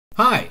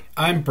Hi,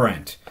 I'm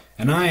Brent,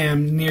 and I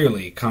am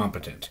nearly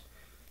competent.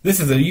 This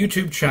is a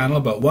YouTube channel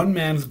about one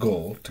man's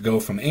goal to go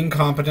from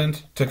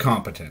incompetent to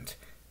competent.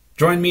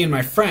 Join me and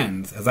my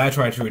friends as I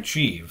try to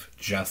achieve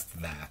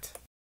just that.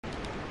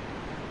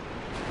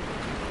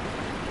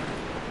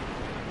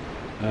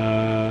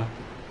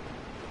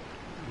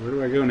 Where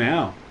do I go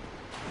now?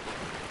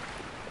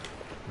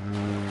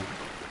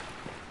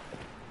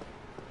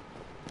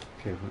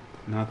 Okay,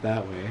 not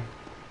that way.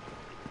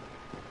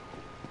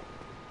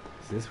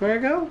 Is this where I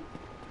go?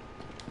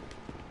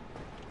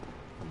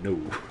 No.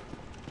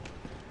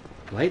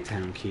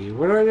 BLIGHTTOWN key?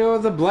 Where do I go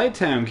with the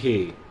BLIGHTTOWN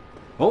key?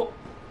 Oh!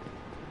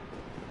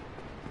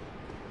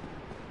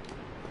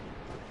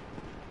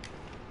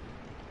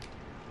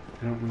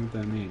 I don't know what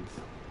that means.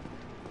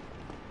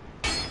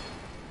 It's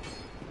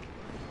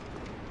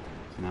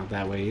not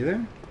that way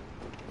either?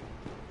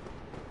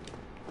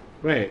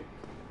 Wait.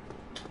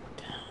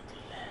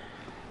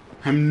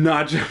 I'm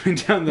not jumping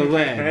down the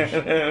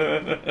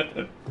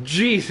ledge.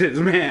 Jesus,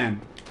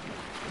 man.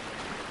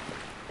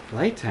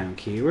 BLIGHTTOWN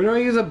key? Where do I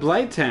use a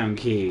BLIGHTTOWN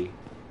key?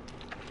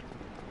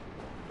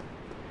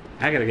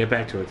 I gotta get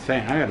back to its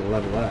thing. I gotta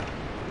level up.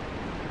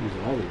 Use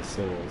all these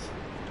souls.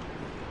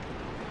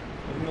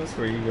 Isn't this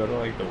where you go to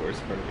like the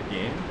worst part of the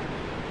game?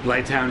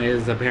 BLIGHTTOWN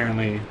is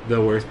apparently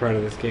the worst part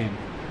of this game.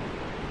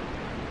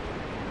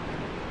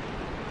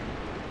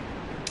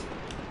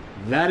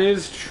 That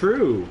is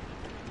true.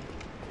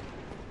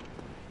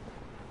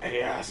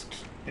 I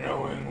asked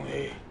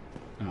knowingly.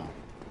 Oh.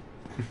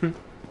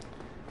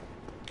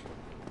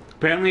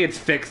 Apparently it's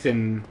fixed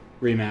in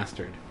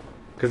Remastered.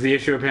 Because the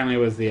issue apparently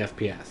was the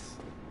FPS.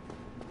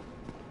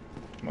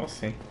 We'll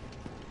see.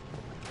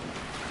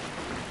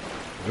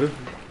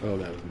 Oh,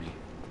 that was me.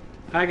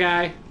 Hi,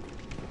 guy.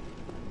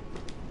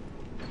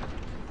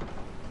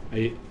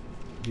 I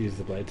used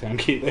the BLIGHTTOWN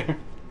key there.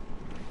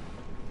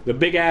 The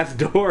big ass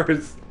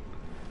doors.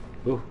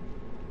 Ooh,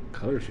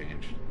 color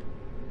change.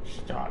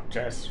 Stop,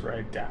 just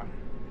right down.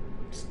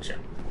 Just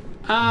jump.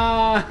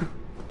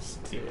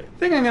 Just do it. I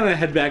think I'm gonna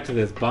head back to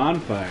this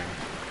bonfire.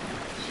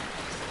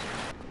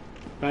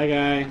 Bye,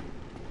 guy.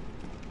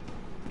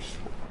 Just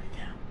roll right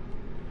down.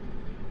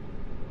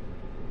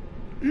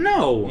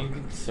 No. You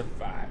can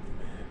survive,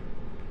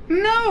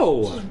 man.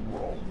 No. Just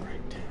roll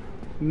right down.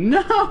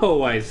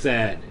 No, I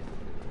said.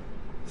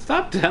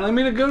 Stop telling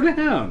me to go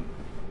down.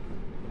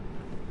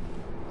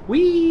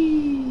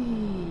 Whee!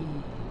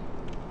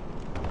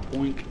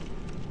 Boink.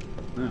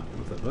 Oh,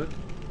 what's that hook?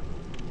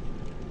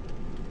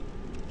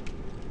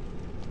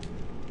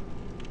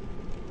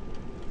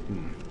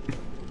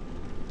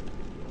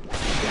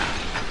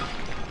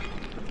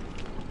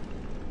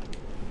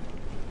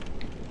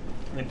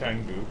 You're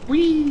done, goof.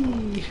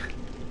 Whee!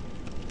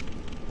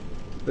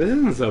 This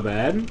isn't so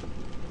bad.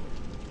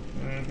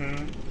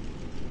 Mm-hmm.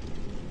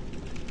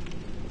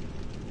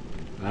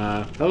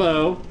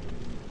 Hello.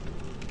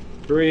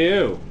 Who are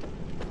you?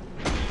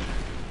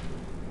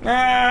 What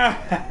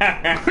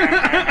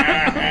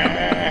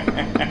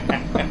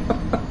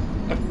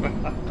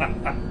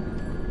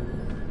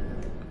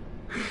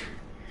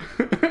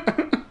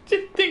did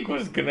you think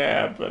was gonna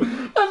happen? I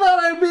thought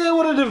I'd be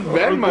able to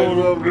defend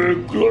myself.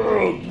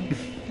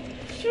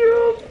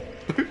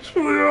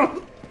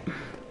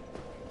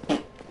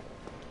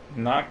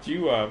 Knocked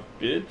you off,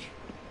 bitch.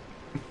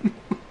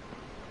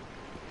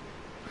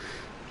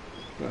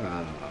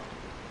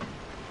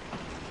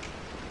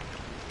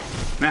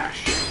 Ah,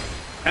 shit.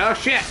 Oh,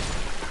 shit!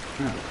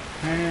 Oh.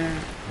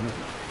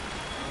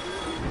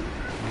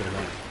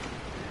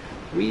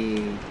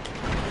 Wee.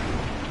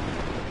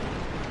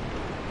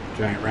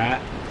 Giant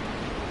rat.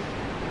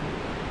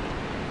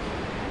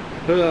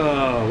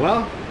 Oh,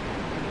 well. I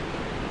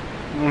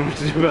don't know what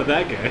to do about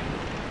that guy.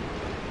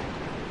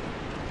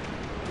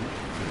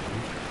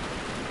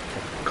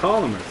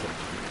 Call him or something.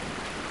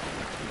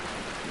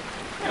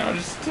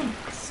 Just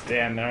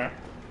stand there.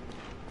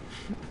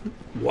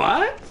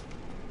 What?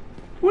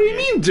 What do you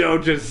mean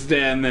don't just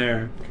stand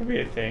there? Could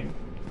be a thing.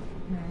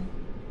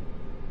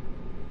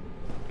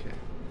 Okay.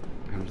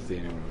 I don't see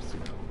anyone else to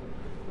go.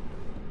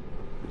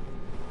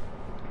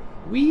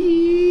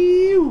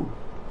 Wee!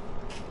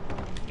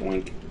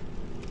 Boink.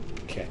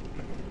 Okay.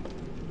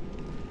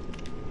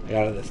 I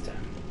got it this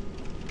time.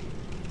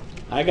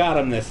 I got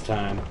him this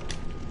time.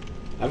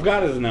 I've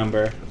got his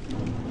number.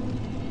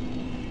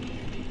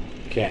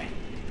 Okay.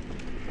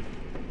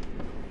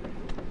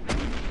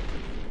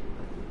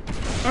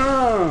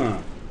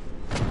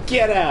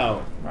 Get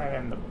out! Right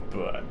in the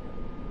butt.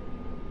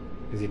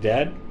 Is he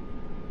dead?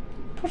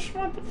 Push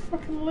him on the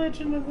fucking ledge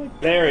into the...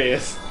 There he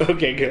is.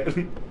 Okay,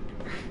 good.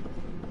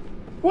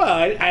 Well,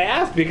 I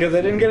asked because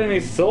I didn't get any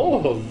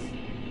souls.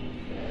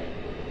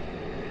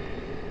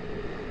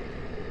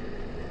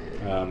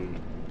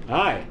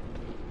 Hi.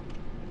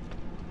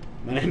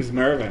 My name's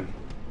Mervin.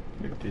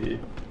 Indeed.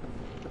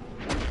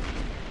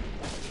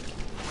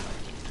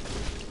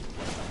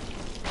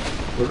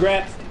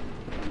 Regrets.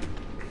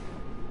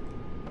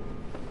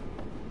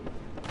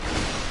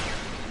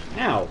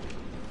 Ow.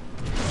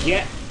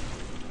 Get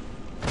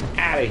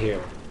out of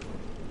here.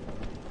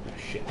 Oh,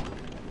 shit.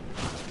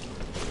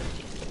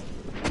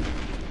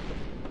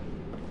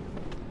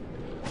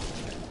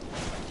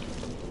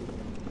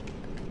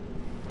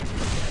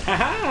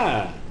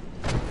 Haha!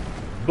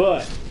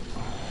 But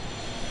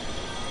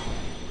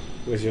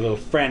where's your little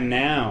friend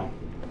now?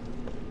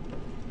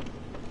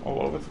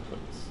 All over the place.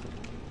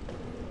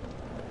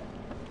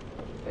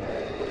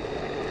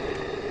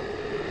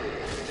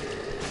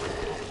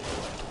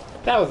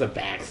 That was a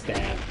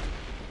backstab.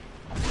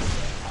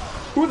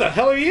 Who the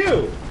hell are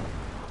you?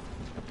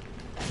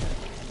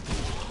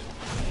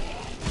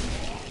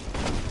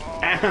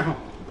 Ow.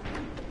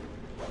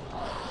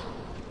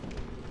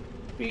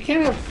 You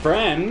can't have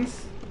friends.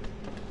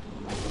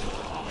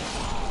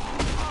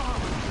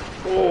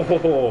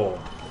 Oh,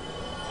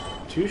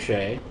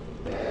 touche.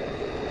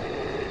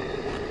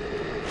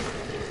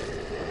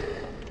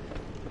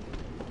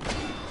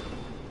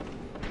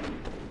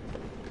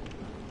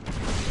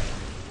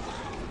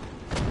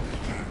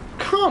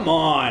 Come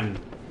on.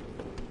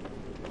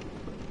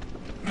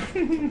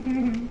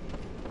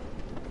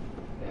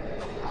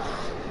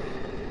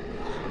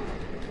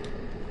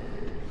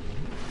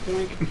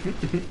 Boink.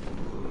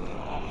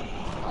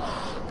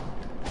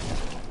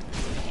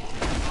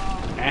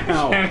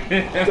 Ow.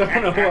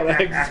 Don't know what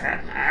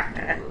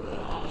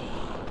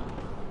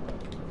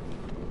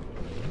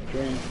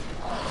Drink.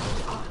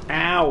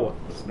 Ow.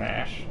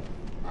 Smash.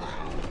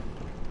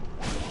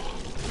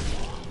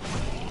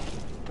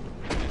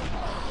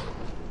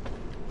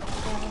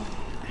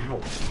 Ow.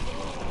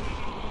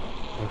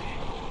 Okay.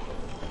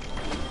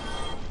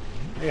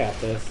 I got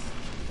this.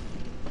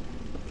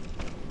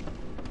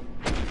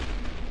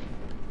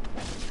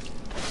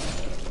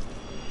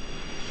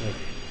 Okay.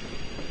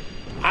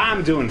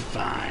 I'm doing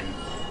fine.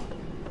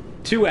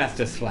 2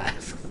 Estus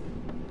flasks.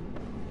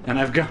 And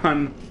I've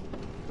gone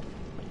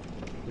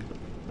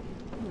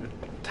a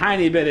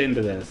tiny bit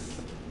into this.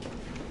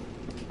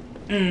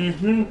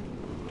 Mm-hmm.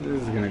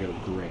 This is gonna go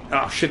great.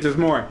 Oh shit, there's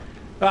more.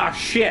 Oh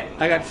shit,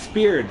 I got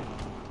speared.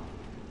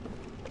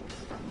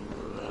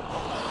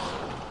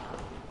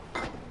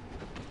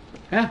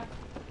 Huh.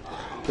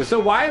 They're so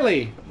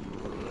wily.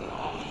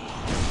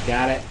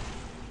 Got it.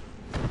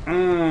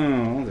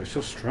 Oh, they're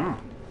so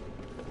strong.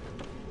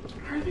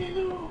 Are they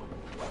though?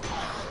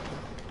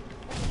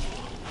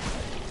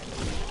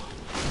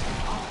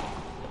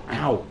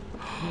 Ow.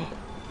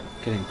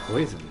 Getting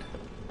poisoned.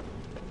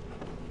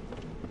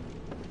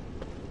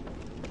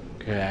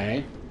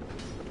 Okay.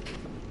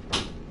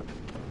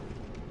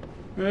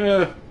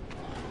 Ugh.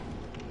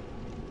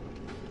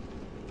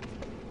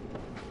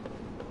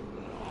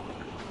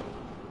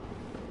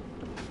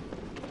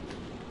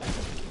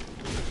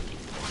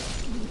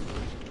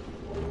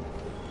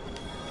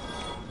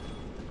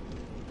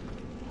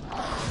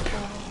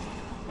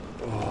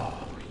 Oh,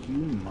 you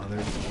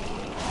mother...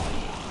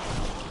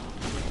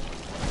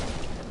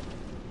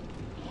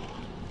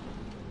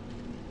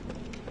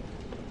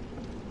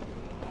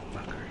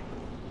 fucker.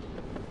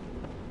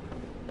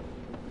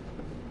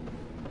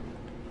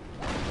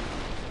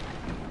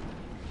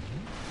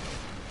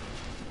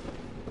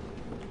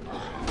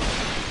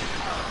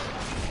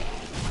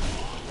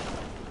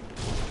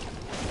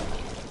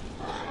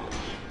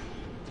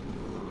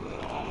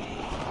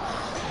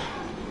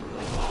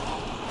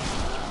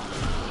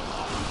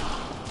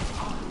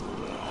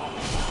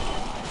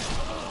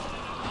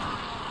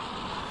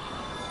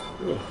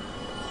 Ugh.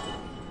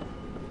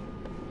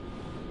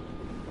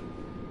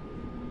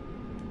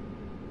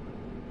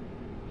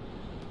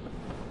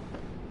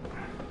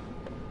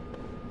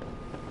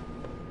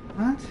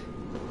 What?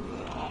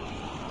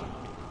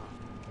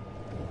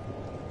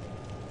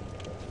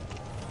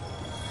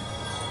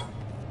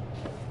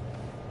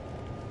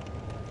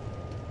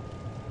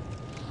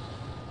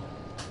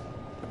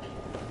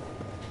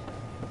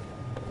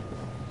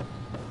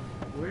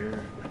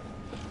 Where?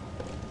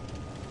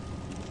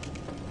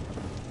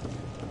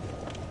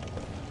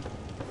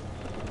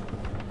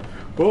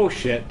 Oh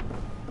shit.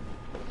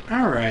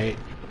 Alright.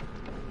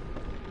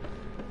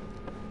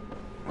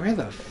 Where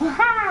the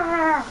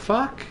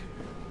fuck?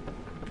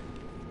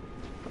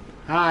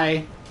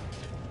 Hi.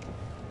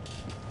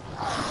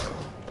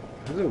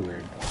 That's a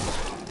weird.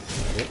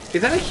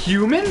 Is that a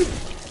human?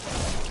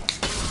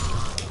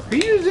 Are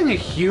you using a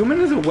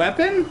human as a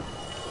weapon?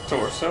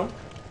 Torso.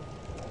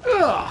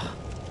 Ugh.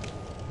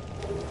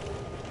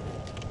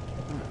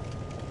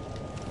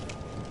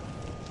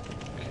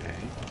 Okay.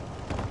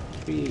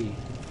 B.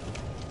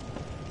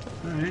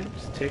 Alright,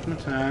 just take my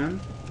time.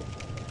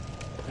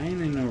 I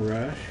ain't in no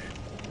rush.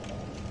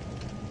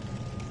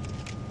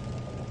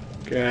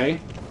 Okay.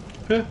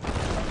 Huh.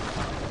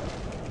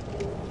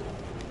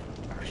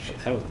 Oh shit,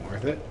 that wasn't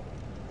worth it.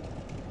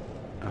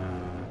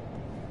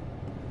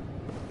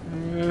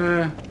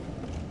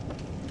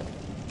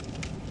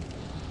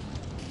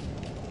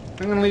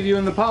 I'm gonna leave you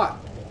in the pot.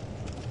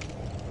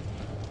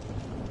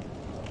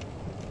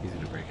 Easy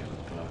to break out of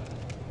the pot.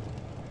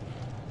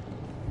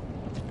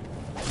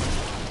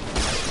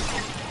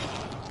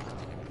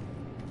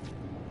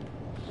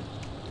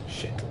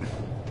 Shit.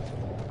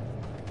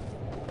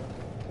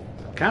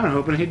 Kinda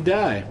hoping he'd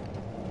die.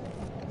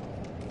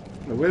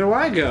 But where do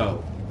I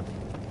go?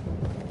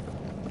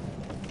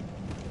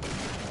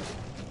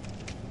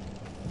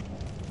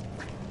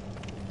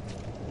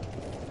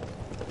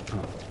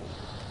 Oh.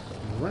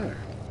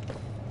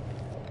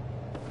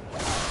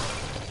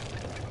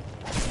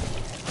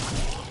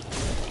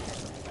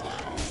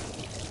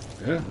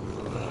 Yeah.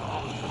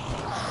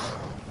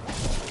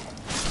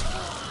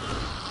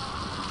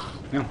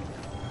 No.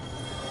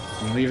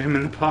 I'll leave him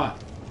in the pot.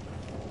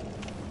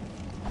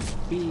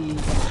 Whee.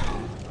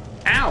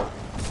 Ow!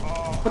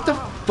 What the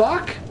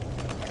fuck?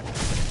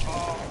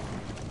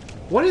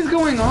 What is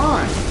going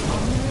on?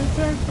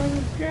 Attacked by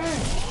this guy.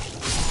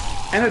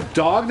 And a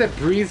dog that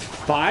breathes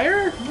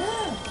fire?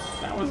 Yeah,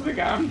 that was the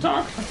guy I'm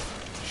talking about.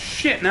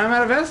 Shit, now I'm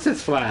out of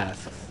Estus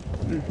flasks.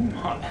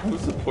 Oh, that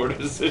was a poor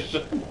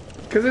decision.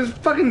 Because there's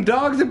fucking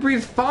dogs that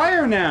breathe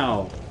fire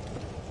now.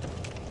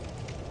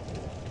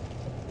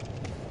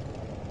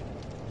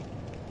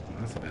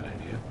 That's a bad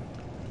idea.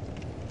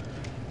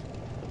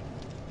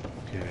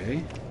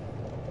 Okay.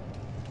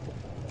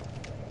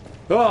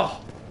 Oh!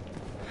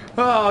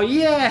 Oh,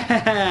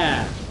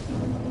 yeah!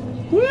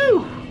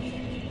 Woo!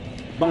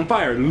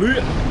 Bonfire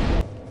lit!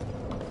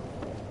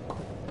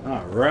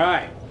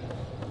 Alright.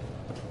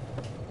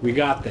 We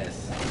got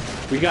this.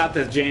 We got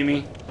this,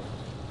 Jamie.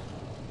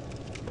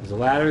 There's a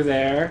ladder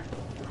there.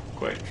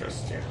 Quite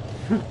trust you.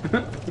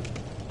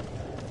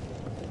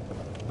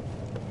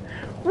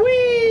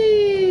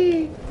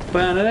 Whee!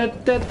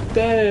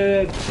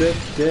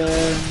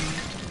 Ba-da-da-da-da-da-da.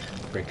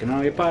 Breaking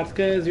all your pots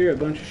cause you're a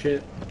bunch of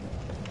shit.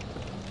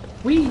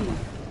 Whee!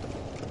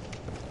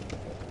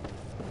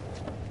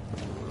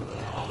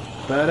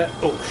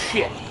 Oh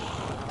shit!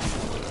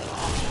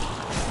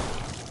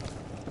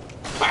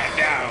 Fire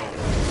down!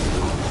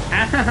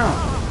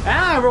 Ow!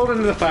 Ah, I rolled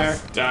into the fire.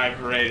 Just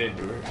dive right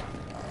into her.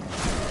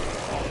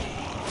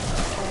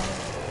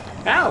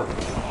 Ow!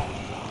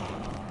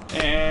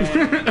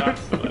 And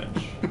off the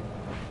ledge.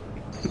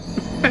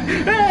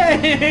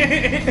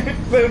 Hey!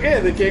 It's okay,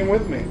 they came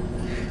with me.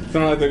 It's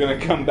not like they're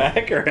gonna come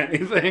back or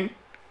anything.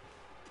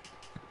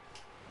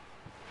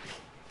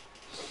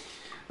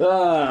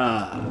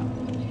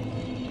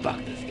 Fuck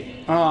this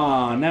game.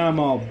 Oh, now I'm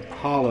all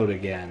hollowed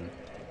again.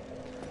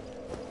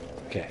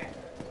 Okay.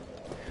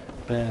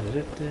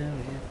 Did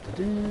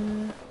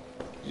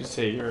you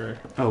say you're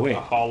wait. a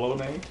Hollow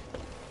Knight?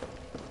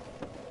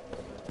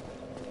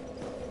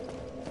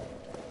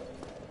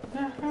 I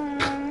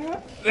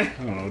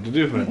don't know what to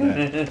do about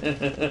that.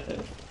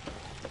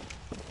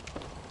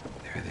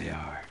 There they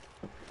are.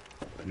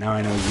 But now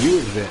I know you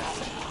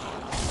exist.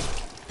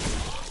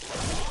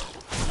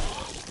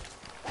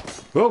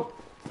 Whoa!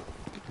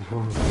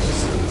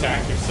 Just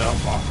attack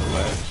yourself off the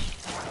ledge.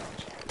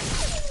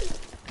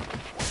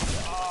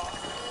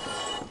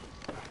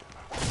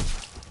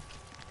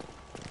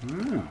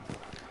 Oh.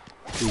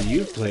 So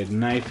you've played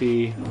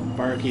Knifey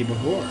Barky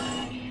before.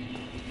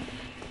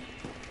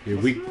 You're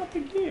weak. It's not the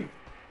game.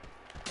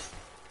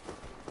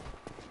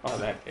 Oh,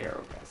 that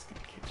arrow guy's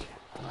gonna get you.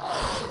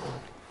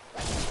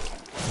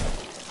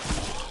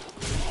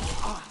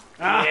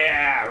 Ah.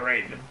 Yeah,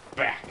 right in the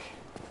back.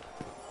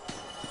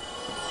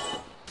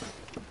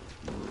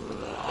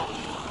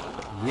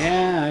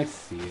 Yeah, I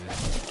see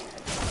it.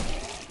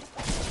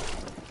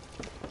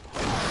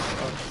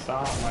 Oh,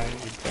 saw him. Why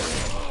did you carry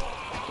him?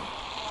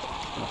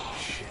 Oh,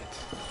 shit.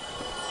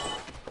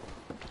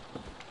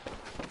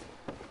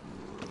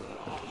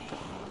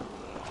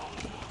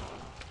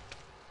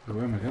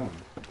 Where am I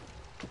going?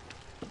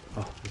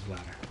 Oh, there's a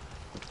ladder.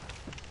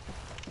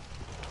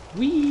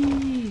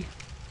 Whee!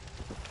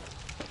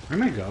 Where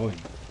am I going?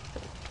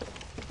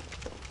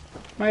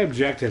 My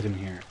objective in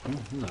here. Oh,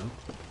 hello.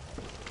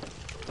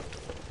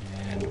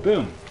 And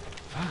boom.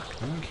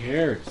 Fuck, no one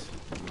cares.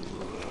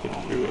 Get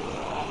through it.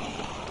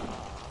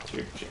 It's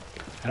your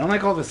objective. I don't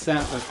like all the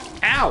sound.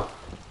 Ow!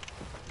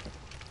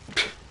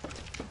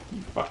 He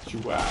fucked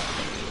you out.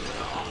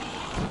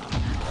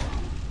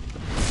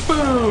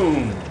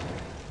 Boom!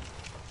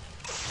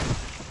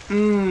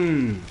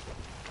 Mmm.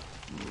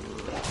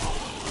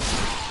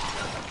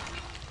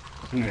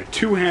 I'm gonna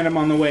two-hand him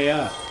on the way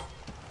up.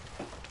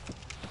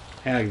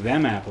 I like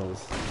them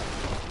apples.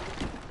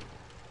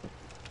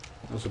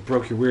 Also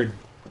broke your weird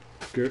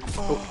skirt.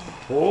 Oh.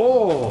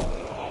 Oh!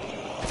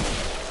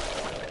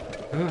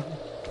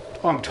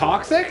 Oh, I'm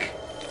toxic?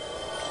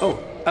 Oh,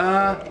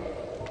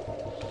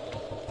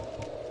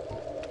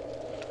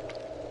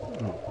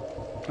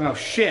 Oh,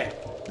 shit.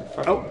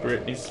 Fucking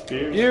Britney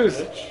Spears. Use.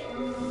 Bitch.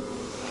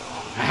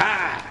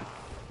 Aha!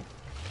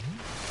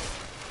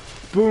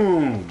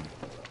 Boom!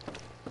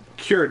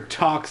 Cured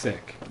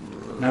toxic.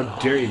 How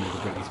dare you make a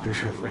Britney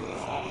Spears reference?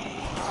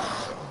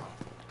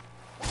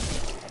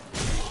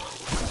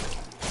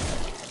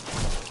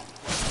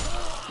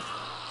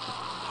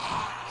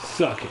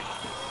 Suck it.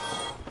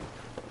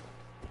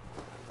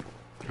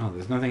 Oh,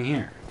 there's nothing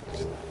here.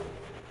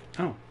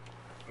 Oh.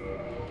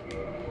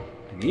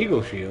 An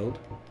eagle shield.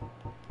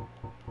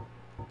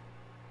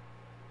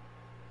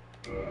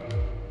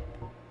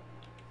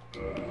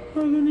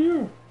 Nothing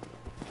here.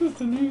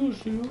 Just an eagle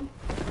shield.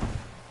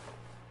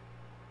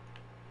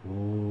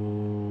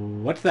 Ooh,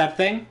 what's that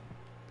thing?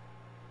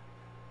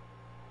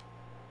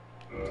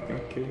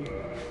 Okay.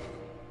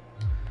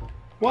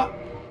 What?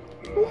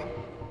 What?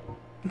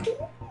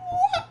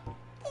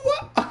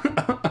 What?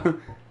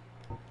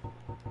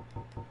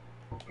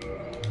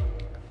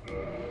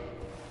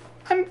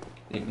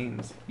 It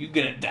means you're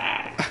gonna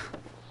die.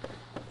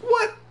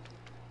 What?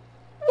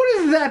 What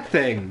is that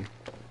thing?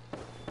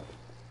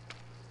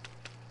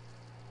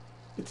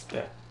 It's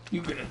the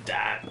you're gonna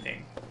die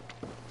thing.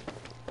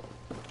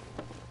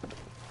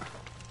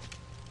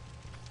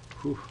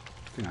 Whew.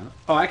 Hang on.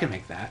 Oh, I can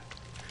make that.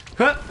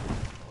 Huh.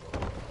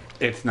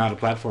 It's not a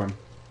platform.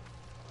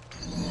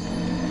 You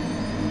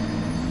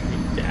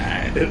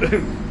died.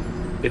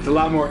 It's a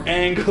lot more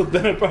angled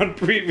than I've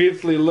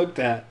previously looked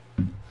at.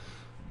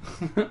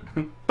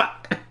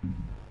 Fuck.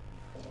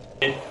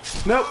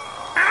 Nope.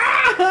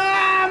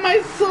 Ah, my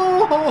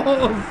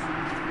souls!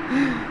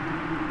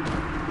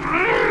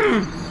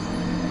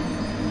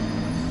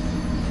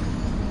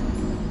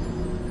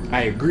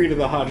 I agree to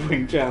the hot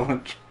wing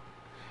challenge.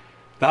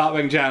 The hot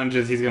wing challenge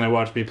is he's gonna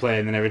watch me play,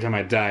 and then every time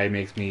I die, he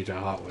makes me eat a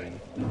hot wing.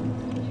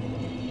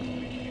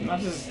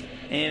 Not just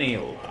any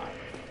old hot.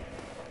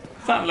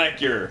 It's not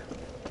like your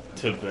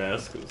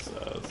Tabasco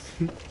sauce.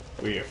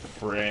 Or your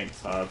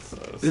Frank's hot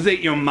sauce. This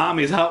ain't your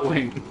mommy's hot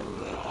wing.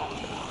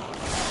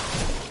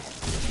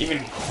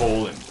 Even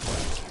colon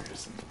cleanser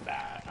isn't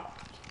that hot.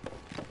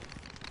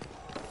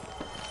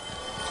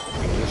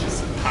 It's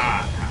just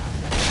hot.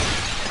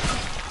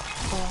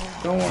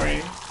 Don't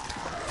worry.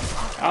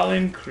 I'll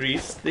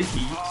increase the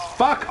heat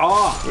Fuck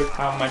off! with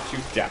how much you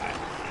die.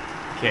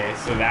 Okay,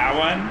 so that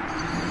one,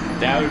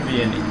 that would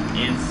be an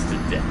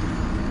instant death.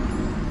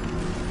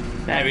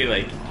 That'd be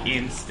like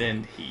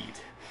instant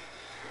heat.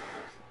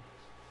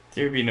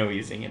 There'd be no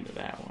easing into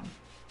that one.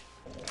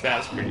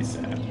 That's pretty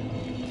sad.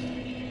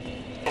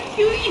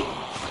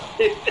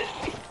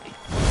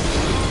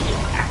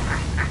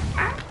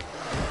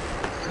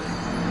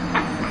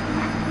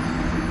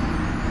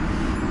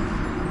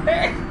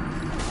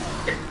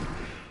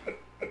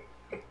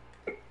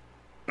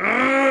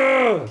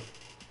 Ugh.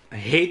 I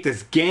hate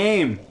this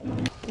game.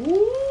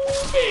 Ooh,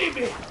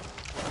 baby.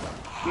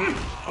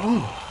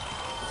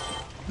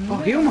 Oh,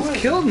 he almost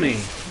killed me.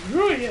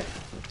 Screw you.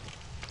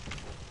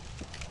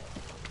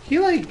 He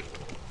like,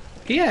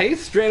 yeah, he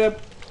straight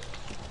up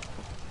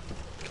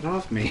get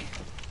off me.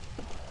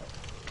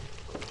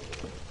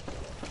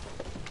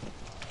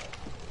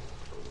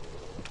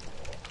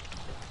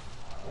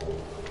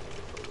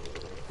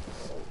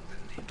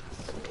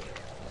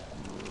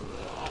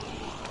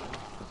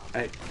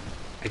 I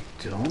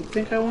don't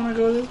think I want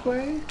to go this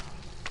way.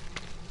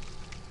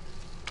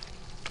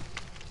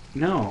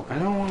 No, I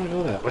don't want to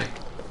go that way.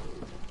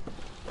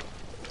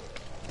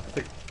 It's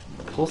like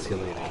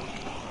pulsulating.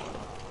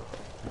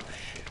 Oh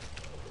shit.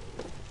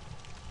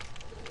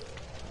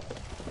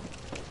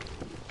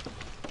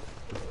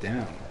 It's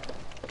down.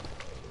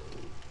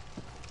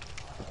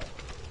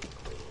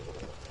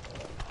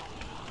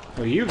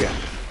 Oh, you got it.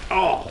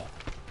 Oh!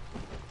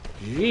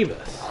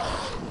 Jeebus.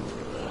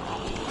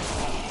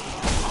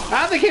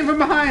 Ah, they came from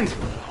behind!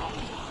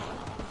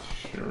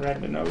 Should've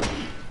read the note.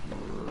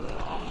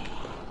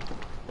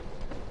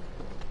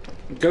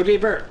 Go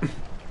deeper!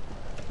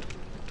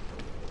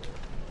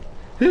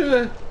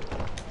 It's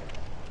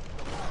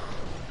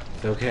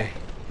okay.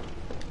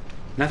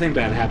 Nothing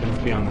bad happens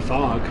beyond the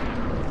fog.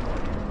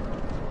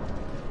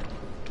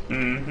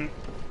 Mm-hmm.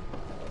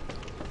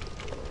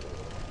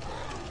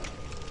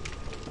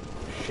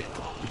 Shit.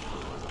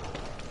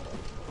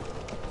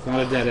 It's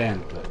not a dead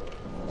end, but...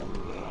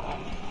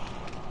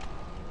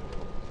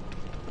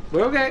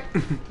 we're okay.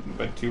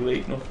 But too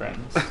late, no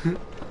friends.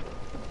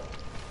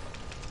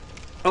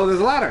 Oh,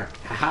 there's a ladder.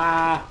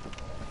 Haha.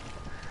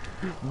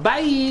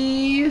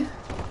 Bye.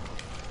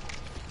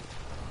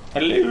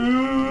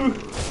 Hello.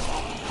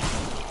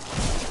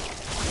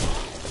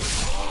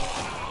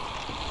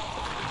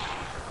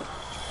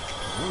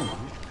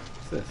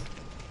 What's this?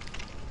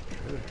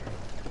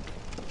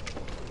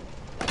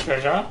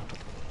 Treasure.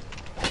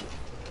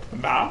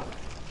 Map.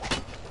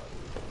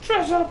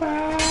 Treasure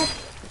map.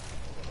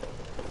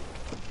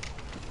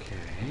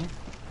 Okay.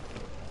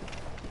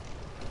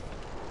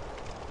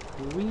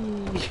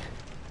 Wee.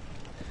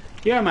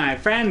 You're my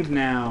friend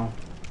now.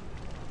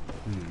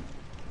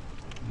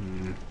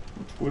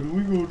 Where do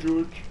we go,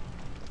 George?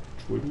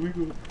 Where do we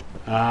go?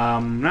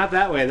 Not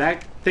that way.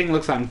 That thing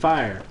looks on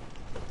fire.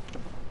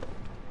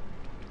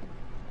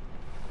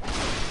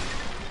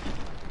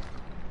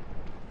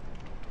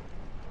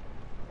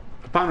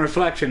 Upon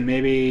reflection,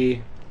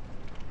 maybe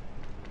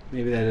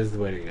that is the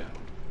way to go.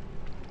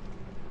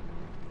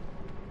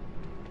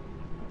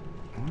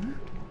 What?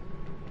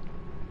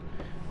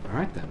 All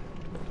right then.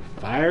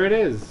 Fire it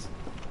is.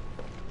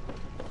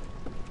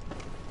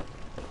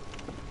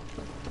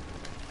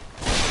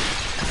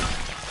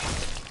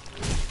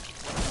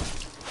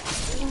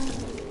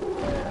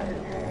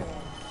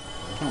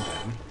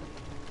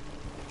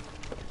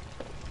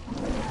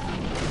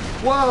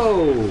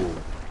 Whoa!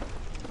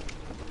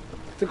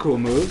 It's a cool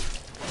move.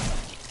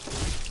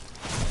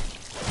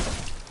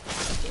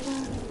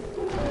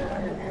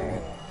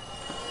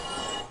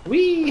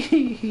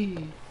 Whee!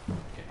 Okay.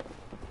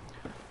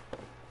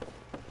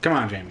 Come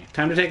on, Jamie.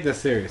 Time to take this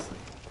seriously.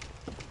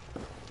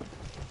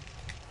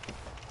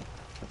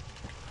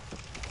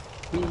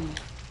 Whee.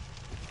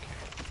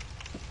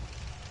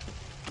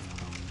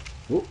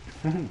 Okay. Oh.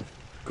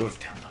 Goes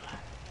down the ladder.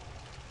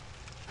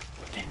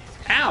 Then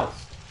it's Ow!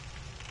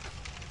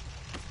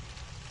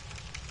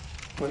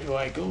 where do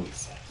I go, he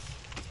says.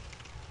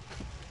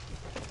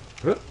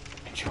 Huh.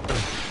 And jump.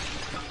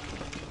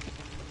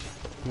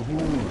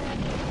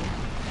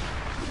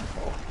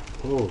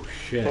 Oh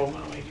shit. Oh,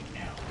 what do I do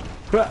now?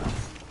 Huh.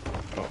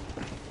 Oh,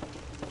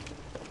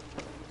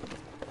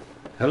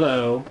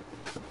 Hello.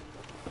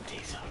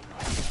 he's on.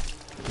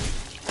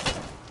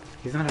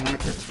 He's not an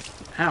archer.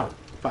 Ow.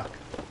 Fuck.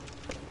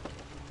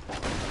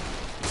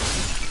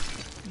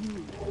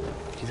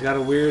 He's got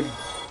a weird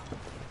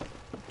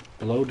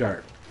blow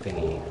dart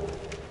thingy.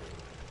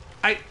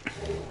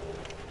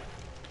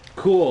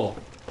 Cool.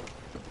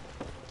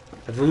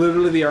 That's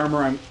literally the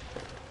armor I'm...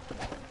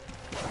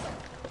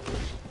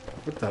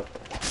 What the...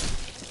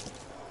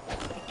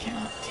 I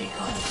cannot take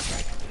on the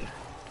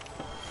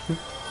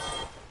dragon.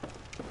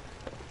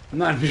 I'm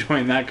not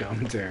enjoying that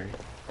commentary.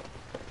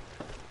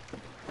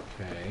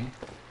 Okay.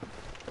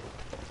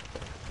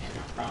 And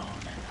I'm wrong,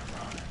 and I'm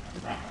wrong, and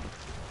I'm wrong.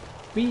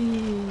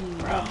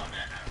 Whee! Wrong,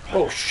 and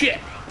Oh shit!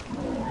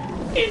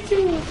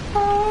 into a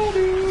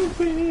spider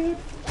web.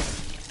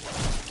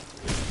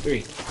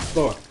 3,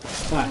 4,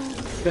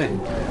 5, 6.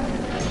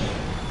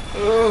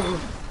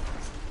 Oh!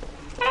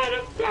 And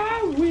a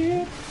fly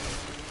whip.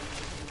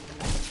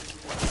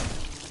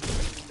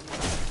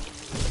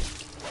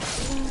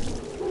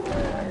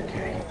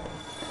 Okay.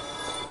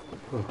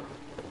 Oh.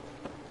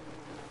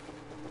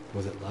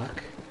 Was it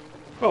luck?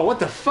 Oh, what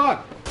the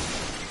fuck?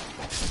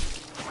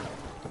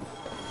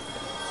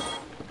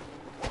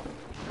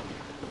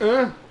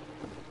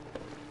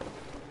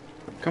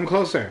 Come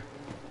closer.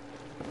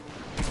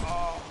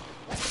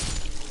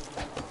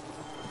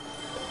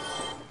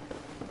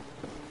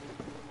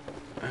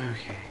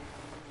 Okay.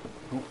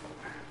 Oh.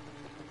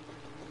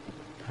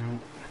 I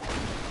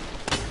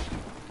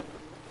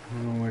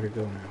don't know where to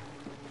go now.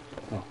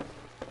 Oh.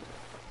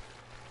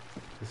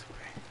 This way.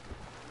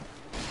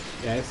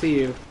 Yeah, I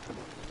see you.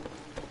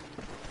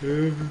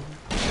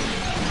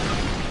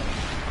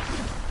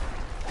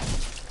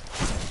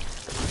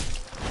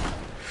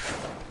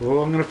 Oh,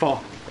 I'm gonna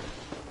fall.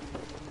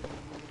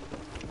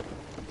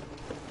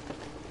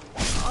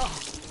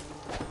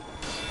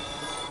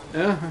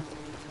 Uh-huh.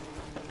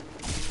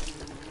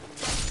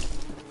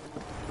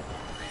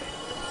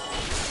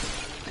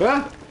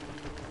 Ah!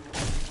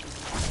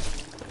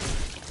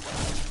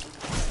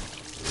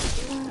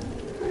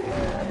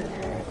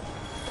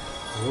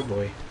 Oh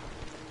boy.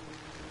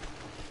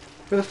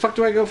 Where the fuck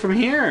do I go from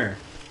here?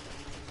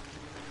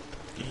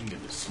 Into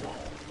the swamp.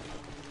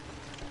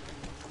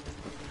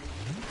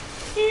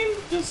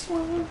 Into the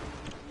swamp.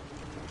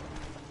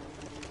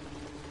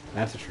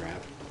 That's a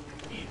trap.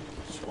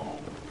 Into the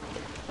swamp.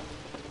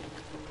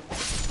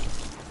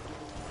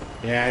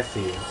 Yeah, I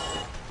see you.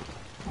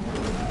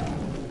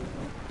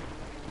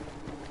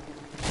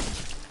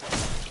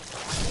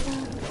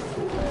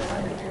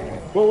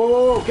 Whoa, whoa,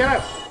 whoa, whoa, get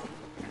up!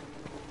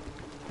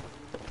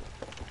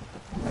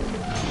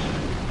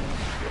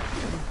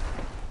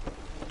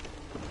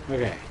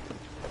 Okay.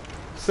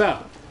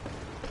 So,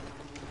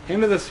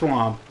 into the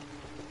swamp,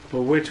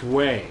 but which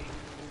way?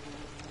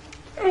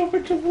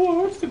 Over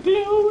towards the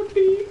glow would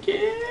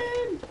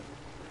begin.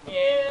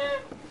 Yeah.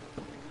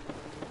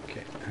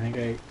 Okay, I think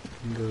I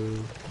can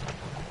go...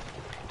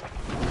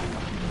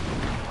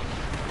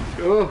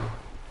 Oh!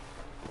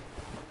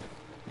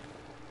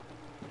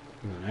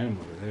 There's an item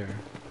over there.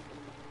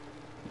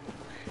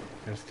 Okay,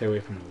 gotta stay away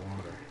from the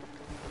water.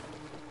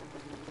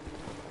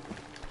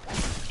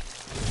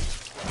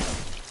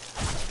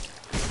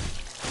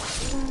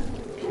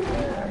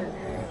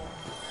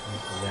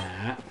 Like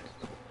that.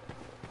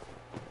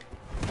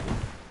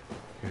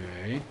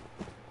 Okay.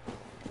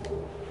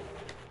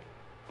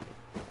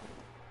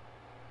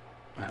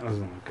 That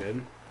doesn't look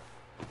good.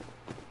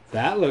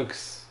 That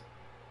looks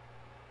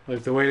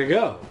like the way to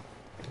go.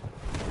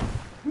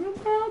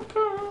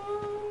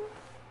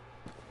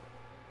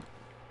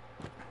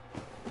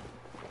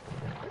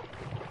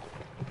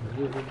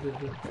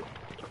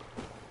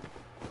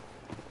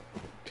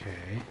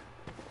 Okay.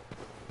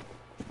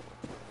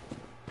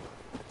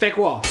 Fake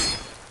wall.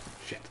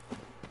 Shit.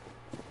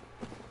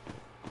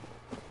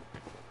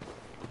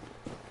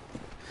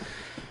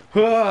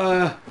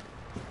 Yeah,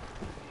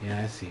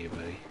 I see you,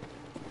 buddy.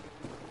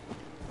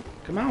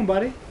 Come on,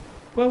 buddy.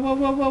 Whoa, whoa,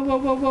 whoa, whoa, whoa,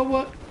 whoa, whoa,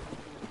 what?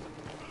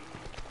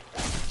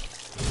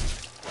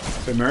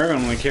 So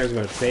Merriman only cares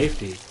about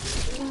safety.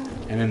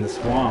 And in the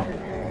swamp. There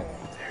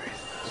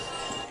is no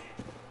safety.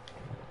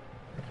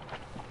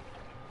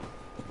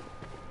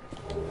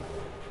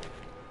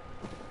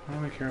 Why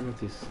do I care about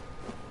these?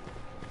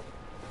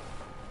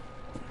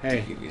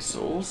 Hey. To give you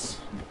souls.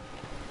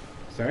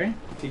 Sorry?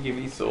 To give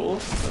you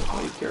souls. That's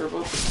all you care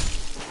about.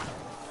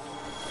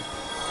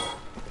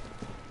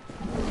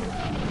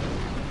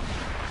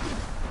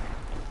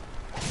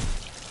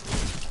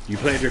 You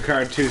played your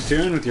card too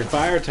soon with your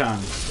fire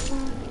tongue.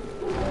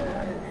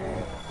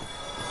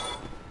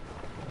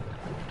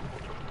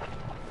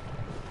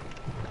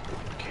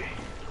 Okay.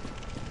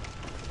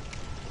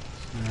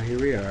 So now here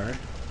we are.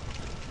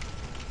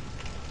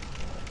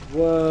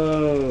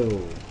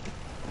 Whoa.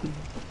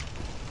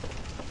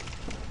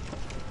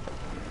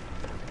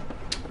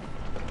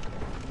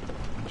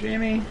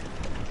 Jamie,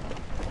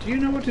 do you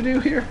know what to do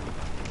here?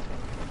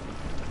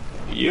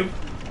 You?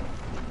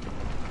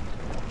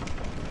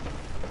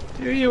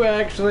 Do you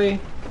actually?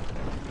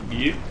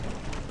 You?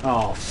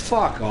 Oh,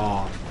 fuck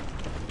off.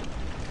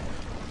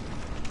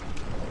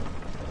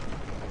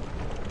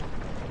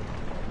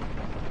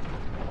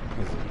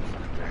 This is a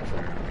fucking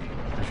backfire on me.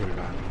 I should have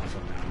gotten off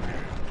of down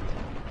there.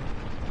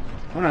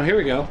 Oh no, here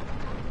we go.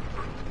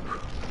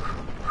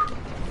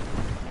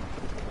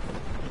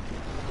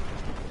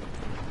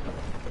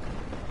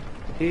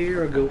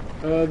 Here I go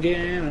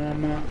again on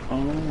my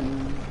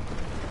own.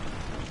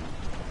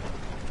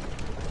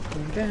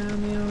 Going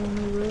down the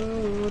only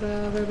road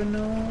I've ever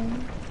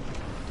known.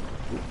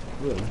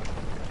 Whoa.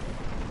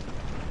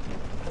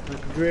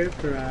 Like a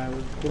drifter, I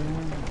was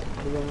born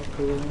to walk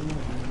alone.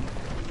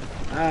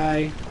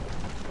 I.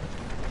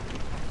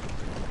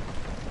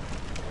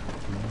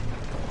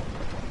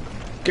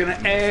 Gonna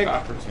egg.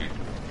 Opportunity.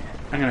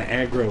 I'm gonna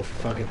aggro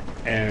fucking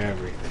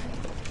everything.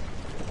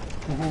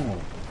 Oh.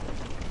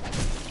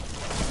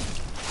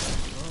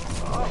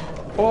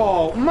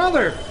 Oh,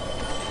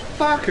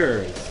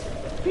 motherfuckers!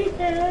 Shit.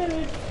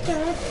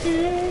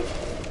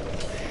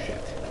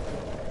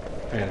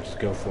 I gotta just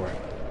go for it.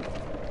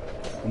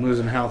 I'm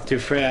losing health too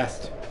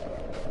fast.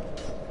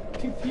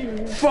 Too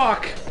furious.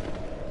 Fuck!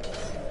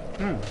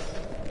 Oh,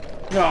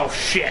 oh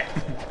shit!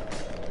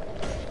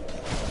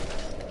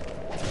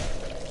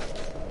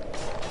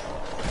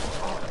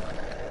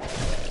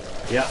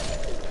 Yep,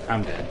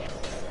 I'm dead.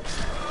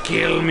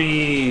 Kill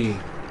me!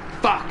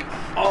 Fuck!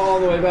 All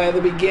the way by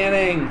the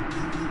beginning!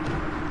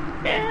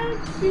 Down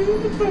to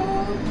the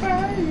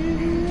bonfire.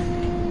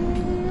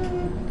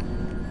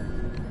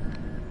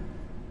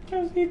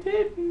 'Cause he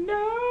didn't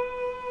know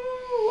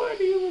what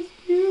he was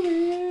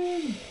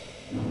doing.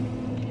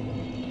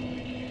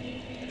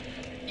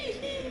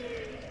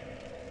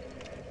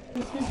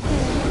 This is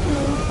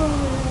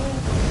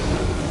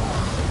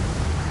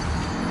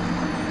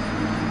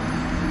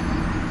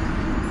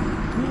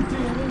he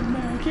didn't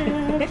make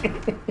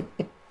it.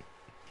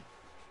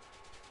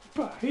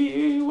 But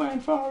he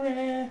went for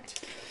it.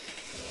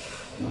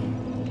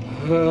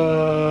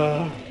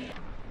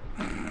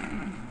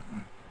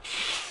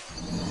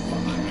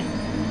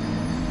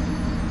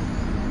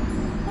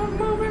 I'm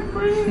moving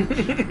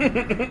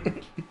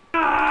bridge.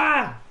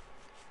 Ah!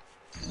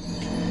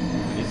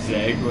 You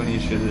zagged when you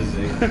should have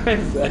zigged. I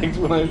zagged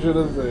when I should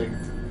have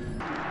zigged.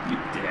 You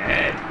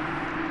dead.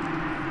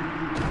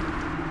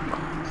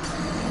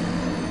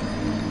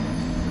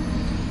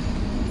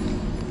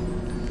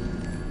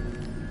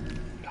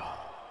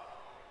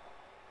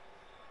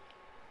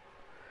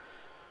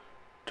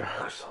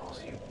 Dark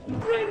Souls, you.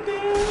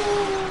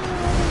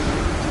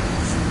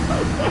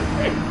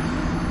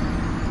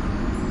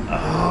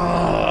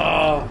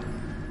 Oh.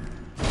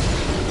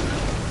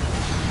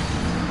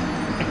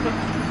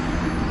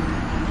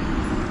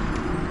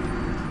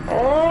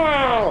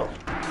 Oh.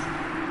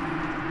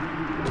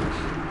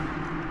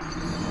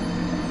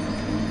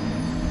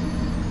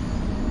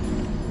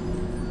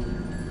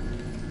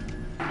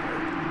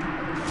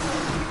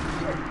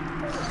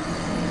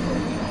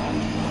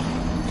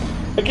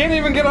 I can't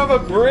even get off a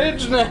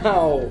bridge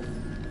now.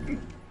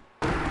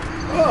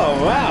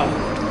 Oh, wow.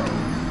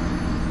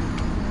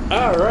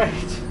 All right.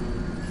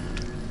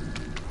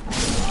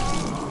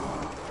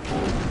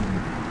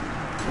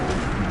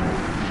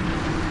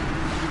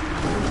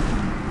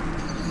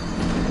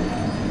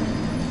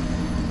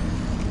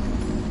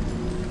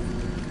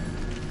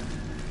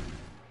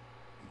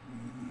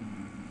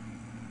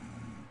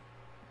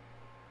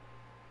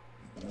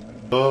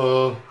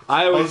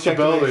 I always check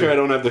to make sure I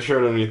don't have the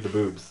shirt underneath the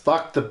boobs.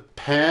 Fuck, the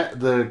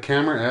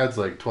camera adds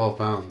like 12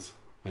 pounds.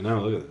 I know,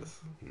 look at this.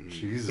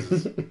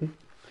 Jesus.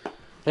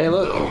 Hey,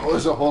 look. Oh,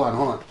 so hold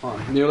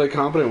on. Nearly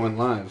Competent went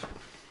live.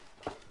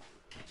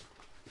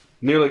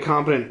 Nearly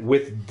Competent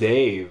with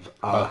Dave,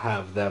 I'll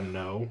have them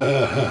know.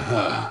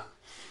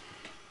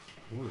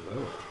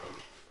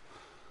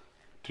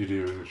 Do you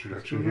do an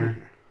introduction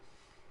here?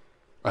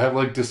 I have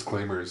like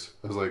disclaimers.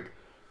 I was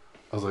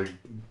like,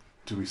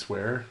 do we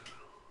swear?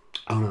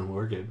 Oh no,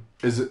 we're good.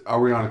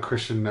 Are we on a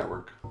Christian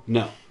network?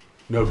 No.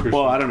 No Christian.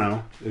 Well, I don't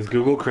know. Is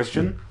Google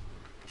Christian?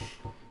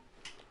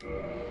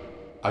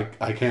 I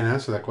can't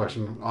answer that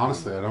question.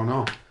 Honestly, I don't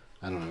know.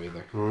 I don't know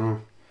either. I don't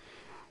know.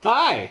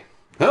 Hi!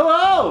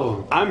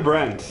 Hello! I'm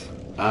Brent.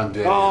 I'm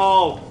Dave.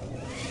 Oh!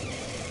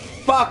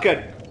 Fuck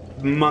a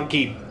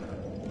monkey.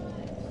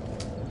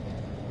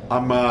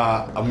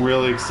 I'm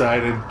really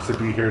excited to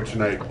be here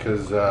tonight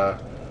because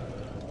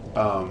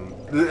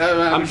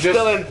I'm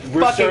still in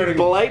fucking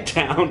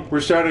BLIGHTTOWN. We're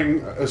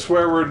starting a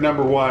swear word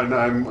number 1.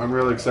 I'm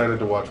really excited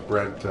to watch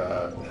Brent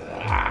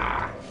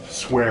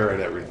swear at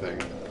everything.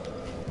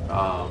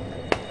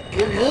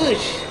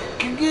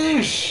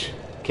 Gagoosh.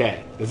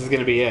 Okay, this is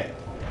gonna be it.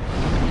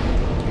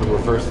 We'll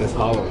reverse this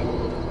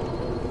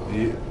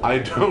Halloween. I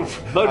don't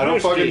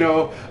fucking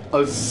know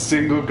a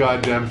single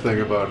goddamn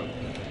thing about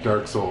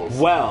Dark Souls.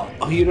 Well,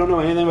 oh, you don't know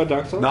anything about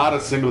Dark Souls? Not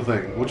a single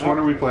thing. Which one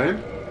are we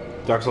playing?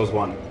 Dark Souls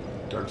 1.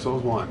 Dark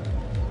Souls 1.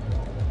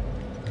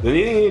 The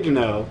only thing you need to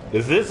know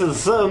is this is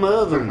Sir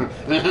Mervyn.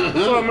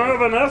 Sir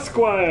Mervyn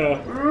Esquire.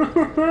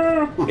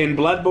 In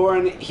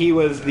Bloodborne, he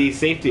was the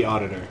safety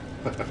auditor.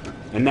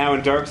 And now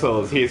in Dark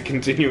Souls, he is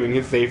continuing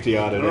his safety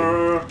auditing.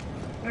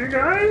 Hey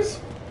guys?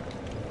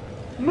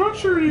 I'm not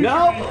sure you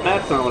No, should be,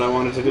 that's not what I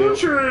wanted to I'm do. not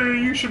sure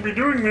you should be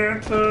doing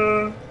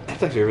that.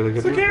 That's actually a really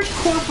good It's one. against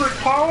corporate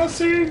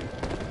policy.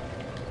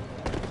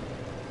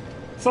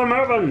 Sir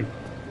Mervyn.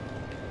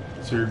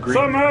 So your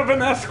Sir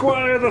Mervyn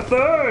Esquire the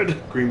Third.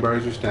 green bar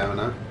is your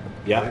stamina.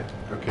 Yeah.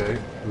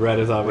 Okay. Red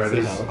is Red obviously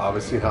is health.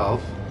 obviously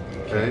health.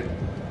 Okay.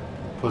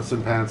 Put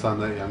some pants on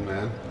that young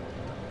man.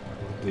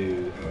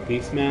 Dude,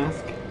 face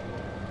mask.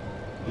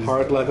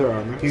 Hard leather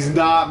armor. He's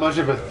not much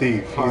of a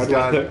thief. Hard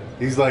leather.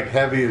 He's like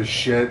heavy as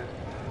shit.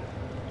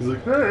 He's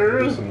like, Do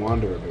hey, some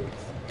wanderer boots.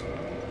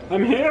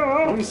 I'm here.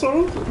 I'm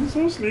so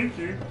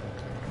sneaky.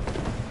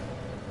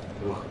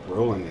 Ugh,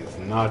 rolling is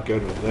not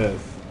good with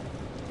this.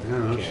 yeah,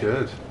 no Okay.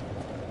 shit.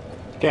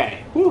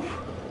 Okay. Whew.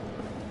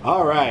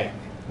 Alright.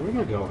 Where am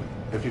I going?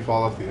 If you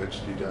fall off the edge,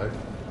 do you die?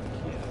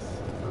 Yes.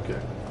 Okay.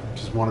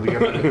 Just wanted to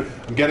get.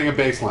 I'm getting a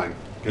baseline.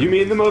 You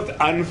mean the most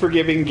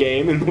unforgiving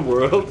game in the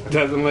world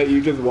doesn't let you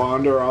just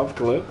wander off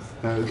cliffs?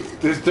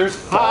 There's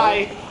fall,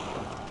 Hi!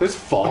 There's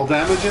fall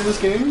damage in this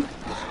game.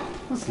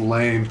 That's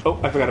lame. Oh,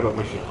 I forgot about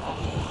my shield.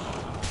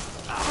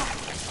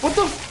 What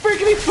the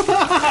frickity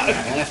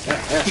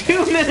fuck?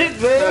 2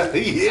 minutes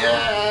in!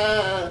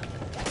 Yeah.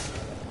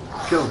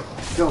 Kill him.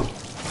 Kill him.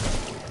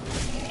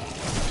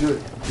 Do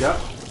it. Yep.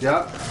 Yep.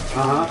 Uh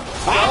huh.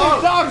 Ah,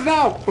 there's dogs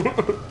now!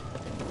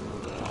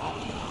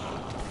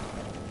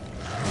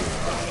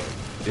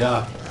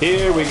 Yeah.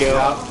 Here we go.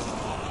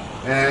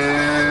 Yep.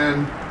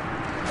 And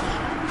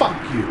fuck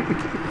you.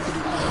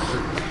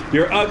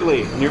 You're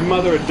ugly. Your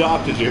mother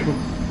adopted you.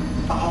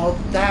 Oh,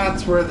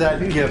 that's where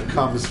that gift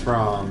comes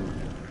from.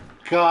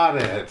 Got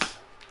it.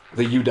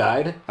 That you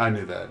died? I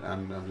knew that.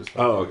 I'm just.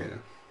 Oh, okay.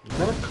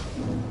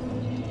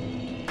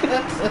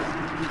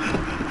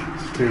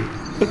 Dude.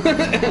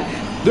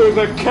 There's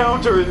a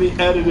counter in the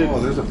edited. Oh,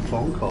 there's a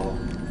phone call.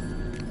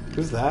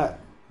 Who's that?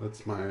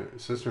 That's my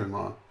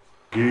sister-in-law.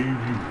 Oh,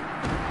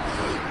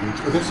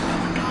 there's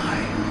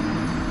another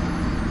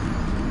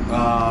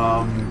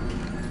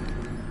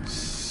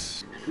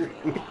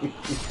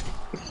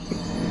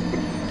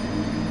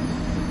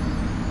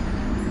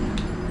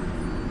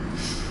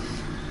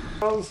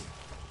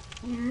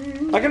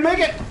I can make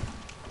it!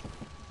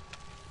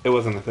 It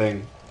wasn't a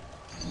thing.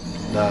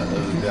 that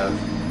was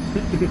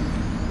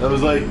death. That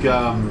was like,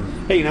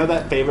 Hey, you know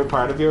that favorite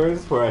part of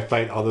yours where I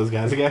fight all those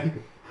guys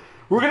again?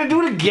 We're gonna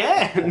do it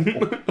again!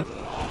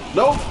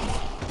 nope.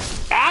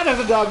 Ah, there's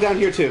a dog down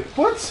here too.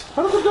 What?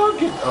 How did the dog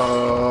get?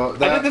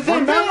 I did the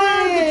same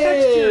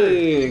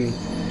thing!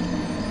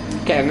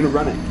 Okay, I'm gonna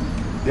run it.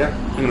 Yeah.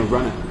 I'm gonna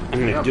run it. I'm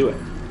gonna Yep. do it.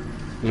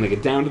 I'm gonna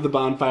get down to the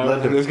bonfire, Let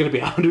and him. there's gonna be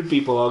 100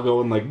 people all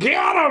going like,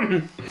 GET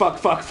HIM! Fuck,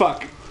 fuck,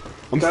 fuck.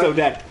 I'm so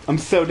dead. I'm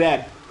so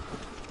dead.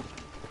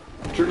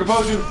 Trigger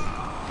potion.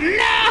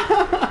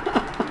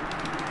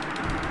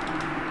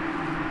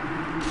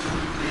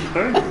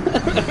 Hey,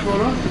 what's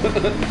going on?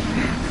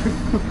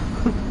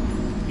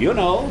 You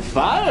know,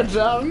 fire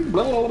jump. I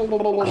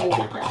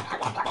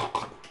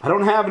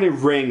don't have any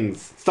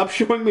rings. Stop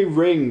showing me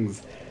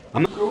rings.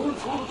 I'm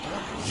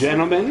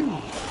gentlemen,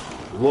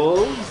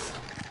 wolves.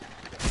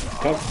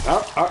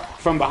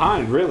 From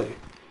behind, really.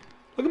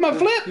 Look at my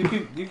flip. You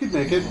could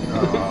make it.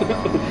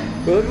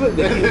 Look at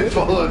It that.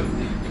 followed.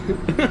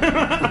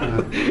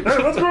 Hey,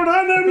 what's going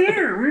on down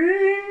here?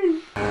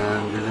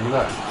 And you're gonna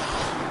die.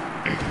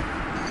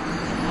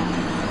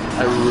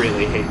 I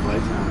really hate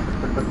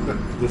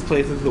BLIGHTTOWN. This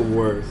place is the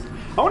worst.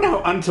 I wonder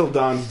how Until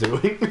Dawn's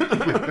doing.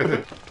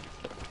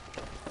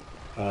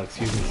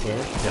 Excuse me, sir.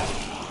 Yeah.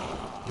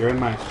 You're in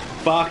my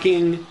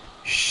fucking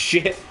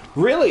shit.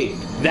 Really?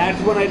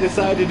 That's when I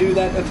decide to do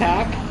that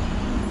attack?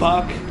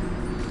 Fuck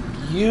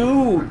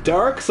you,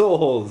 Dark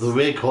Souls. The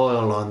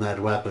recoil on that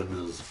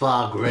weapon is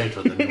far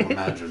greater than you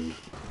imagined.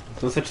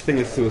 No such thing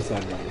as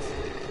suicide runs.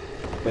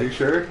 Are you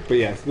sure? But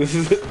yes, this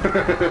is it.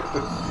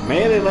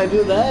 Maybe if I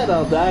do that,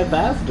 I'll die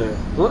faster.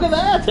 Look at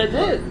that, I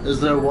did.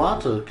 Is there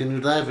water? Can you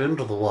dive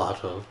into the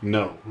water?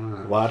 No,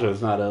 water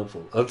is not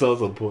helpful. That's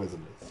also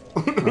poisonous.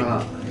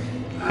 Uh,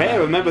 Hey,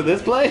 remember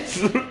this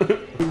place?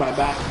 My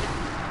back.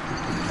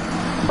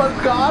 But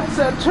God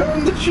said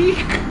turn the cheek.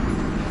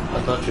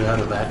 I thought you had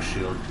a back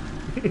shield.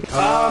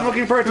 I'm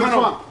looking for a this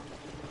tunnel. one.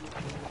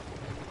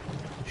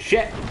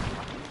 Shit.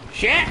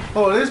 Shit.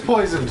 Oh, it is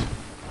poisoned.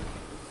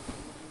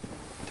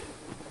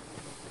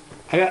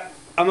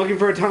 I'm looking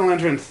for a tunnel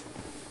entrance.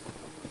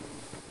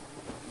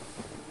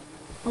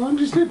 How long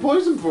did you stay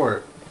poisoned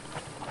for?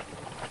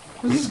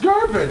 This is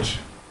garbage.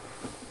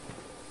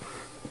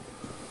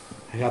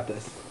 I got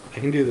this. I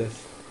can do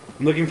this.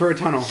 I'm looking for a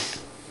tunnel.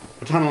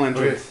 A tunnel Okay,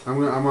 entrance. I'm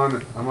on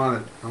it. I'm on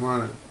it. I'm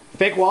on it.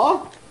 Fake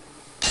wall?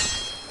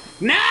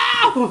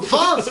 No!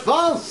 False!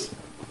 False!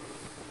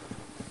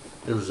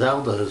 If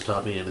Zelda has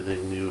taught me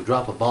anything, you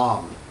drop a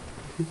bomb.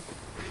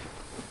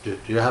 Do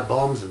you have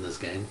bombs in this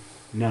game?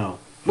 No.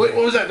 Wait,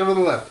 what was that? Over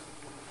the left.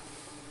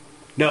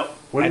 No.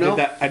 What, I no? did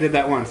that. I did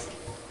that once.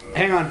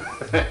 Hang on.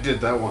 I did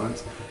that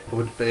once. It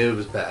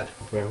was bad.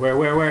 Where?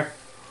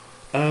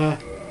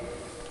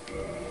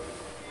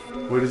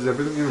 Wait, is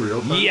everything in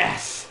real time?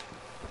 Yes.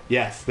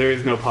 Yes. There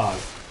is no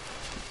pause.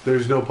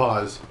 There's no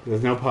pause.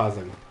 There's no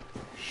pausing.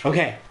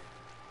 Okay.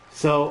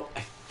 So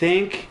I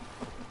think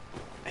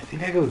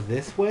I go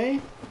this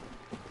way.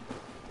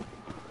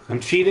 I'm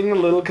cheating a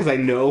little because I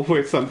know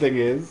where something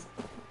is.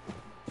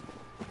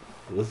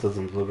 This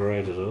doesn't look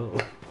right at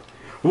all.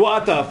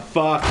 What the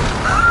fuck? Fuck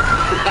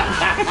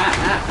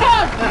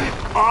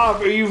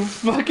off! Are you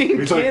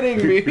fucking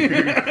kidding me?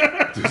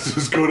 This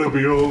is gonna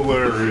be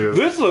hilarious.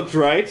 This looks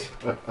right.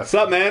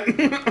 Sup, man?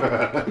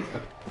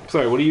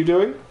 Sorry, what are you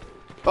doing?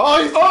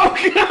 Oh, he's... Oh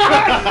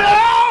God,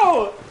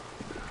 no!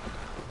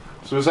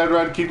 Suicide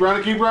run. Keep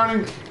running. Keep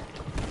running.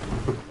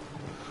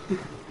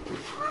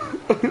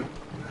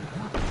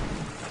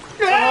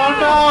 Oh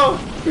no!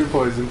 You're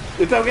poisoned.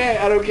 It's okay.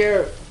 I don't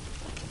care.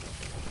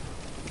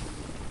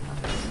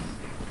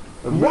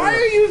 Why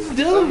are you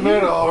still I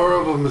made a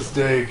horrible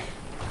mistake.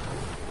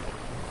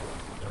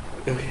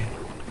 Okay,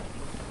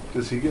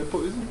 Does he get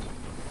poisoned?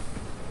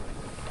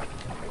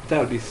 that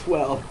would be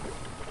swell.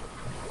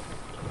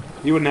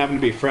 You wouldn't happen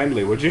to be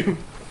friendly, would you?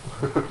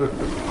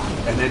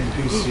 And then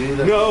you see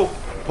that. No.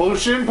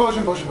 Potion. No.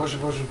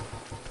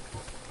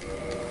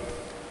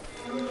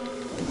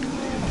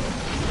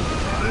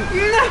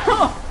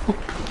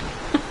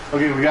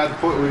 Okay, we got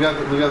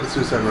the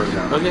suicide run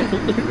down. Okay.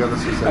 We got the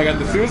suicide. I got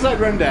the run suicide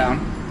run down.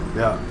 down.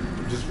 Yeah.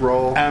 Just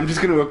roll. And I'm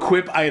just gonna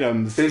equip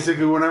items.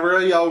 Basically, whenever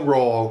I yell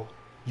roll,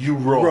 you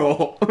roll.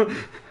 Roll.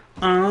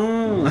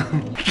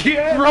 Oh.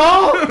 Get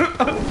Roll.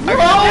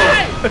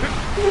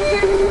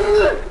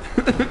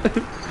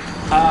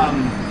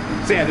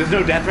 So yeah, there's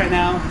no death right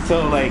now.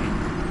 So like,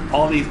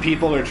 all these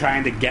people are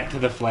trying to get to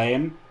the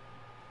flame,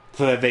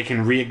 so that they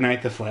can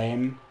reignite the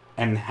flame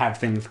and have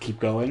things keep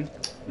going,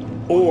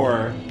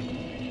 or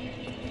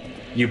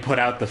you put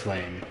out the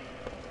flame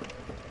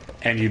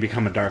and you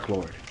become a Dark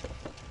Lord.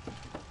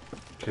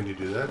 Can you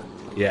do that?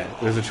 Yeah,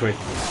 there's a choice.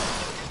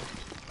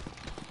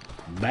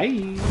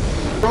 Bye.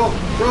 Roll.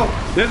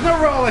 There's no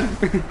rolling.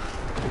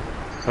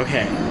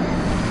 Okay.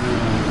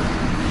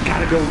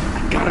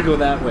 Gotta go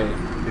that way.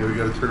 Yeah, we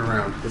gotta turn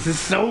around. This is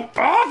so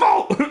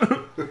awful.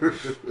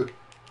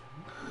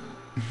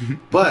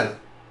 But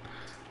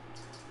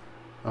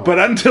But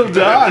until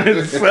dawn,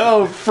 it's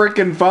so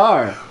freaking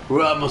far.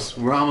 We're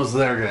almost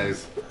there,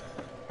 guys.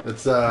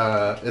 it's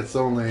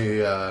only.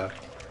 Do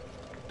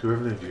we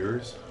have any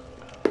viewers?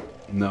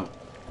 No.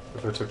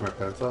 If I took my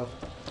pants off.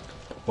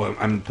 Well,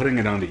 I'm putting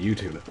it onto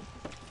YouTube.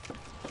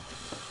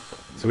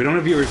 So we don't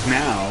have viewers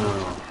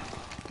now.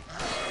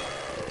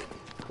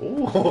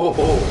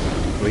 Oh.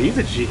 Well, he's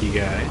a cheeky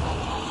guy.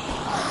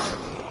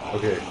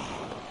 Okay.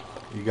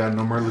 You got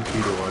no more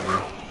Lakitu on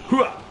you.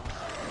 Hooah!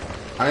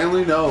 I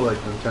only know like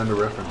Nintendo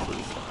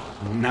references.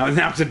 Now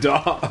it's a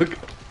dog.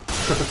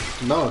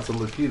 No, it's a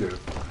Lakitu.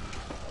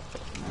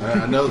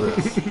 I know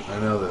this.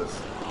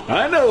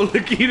 I know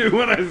Lakitu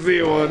when I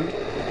see one.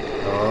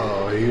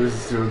 Oh, he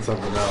was doing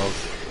something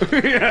else.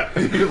 Yeah.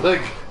 He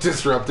like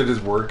disrupted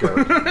his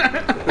workout.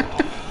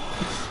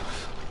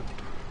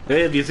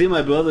 Hey, if you see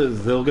my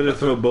brothers, they're gonna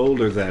throw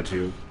boulders at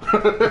you.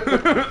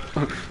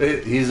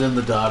 He's in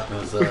the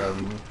darkness.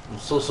 I'm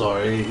so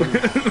sorry.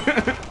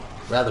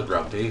 He's rather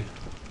grumpy.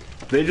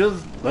 They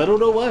just, I don't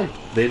know why.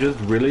 They just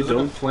really There's a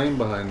don't. flame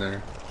behind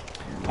there.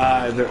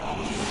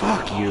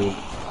 Fuck you.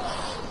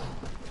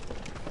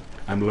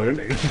 I'm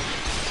learning.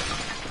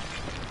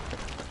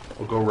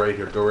 Oh, go right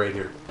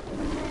here.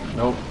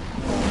 Nope.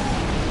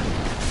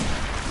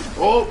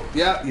 Oh,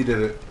 yeah, you did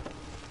it.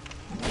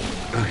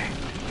 Okay.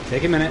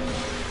 Take a minute.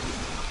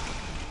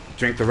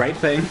 Drink the right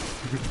thing.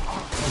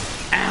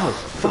 Ow!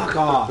 Fuck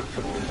off!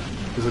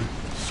 There's a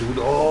suit.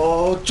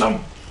 Oh,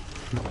 jump!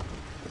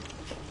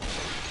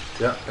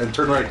 Yeah, and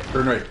turn right.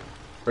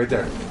 Right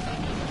there.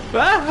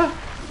 Ah!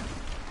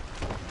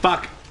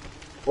 Fuck.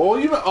 Oh,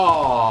 you.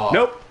 Oh.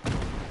 Nope.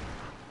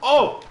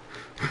 Oh!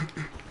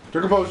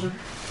 Drink a potion.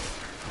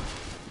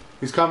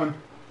 He's coming.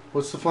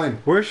 What's the flame?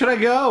 Where should I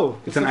go?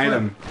 It's an the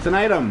item. flip? It's an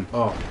item.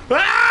 Oh.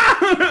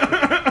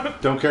 Ah!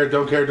 Don't care.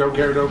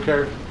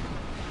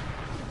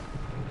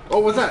 Oh,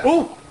 what's that?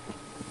 Oh!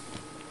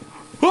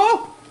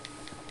 Oh!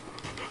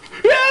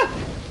 Yeah!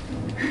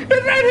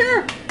 It's right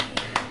here!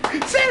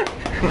 Sit!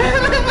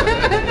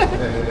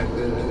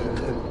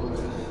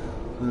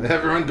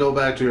 Everyone go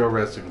back to your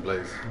resting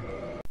place.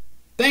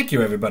 Thank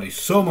you everybody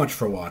so much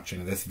for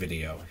watching this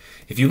video.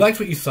 If you liked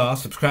what you saw,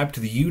 subscribe to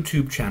the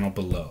YouTube channel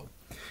below.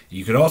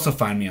 You could also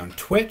find me on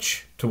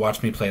Twitch to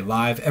watch me play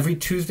live every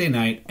Tuesday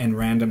night and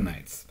random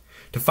nights.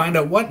 To find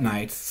out what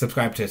nights,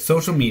 subscribe to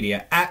social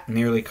media at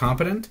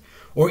NearlyCompetent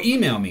or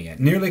email me at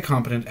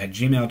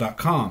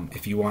nearlycompetent@gmail.com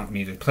if you want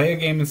me to play a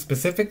game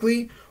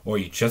specifically or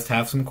you just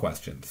have some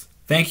questions.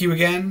 Thank you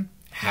again.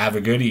 Have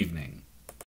a good evening.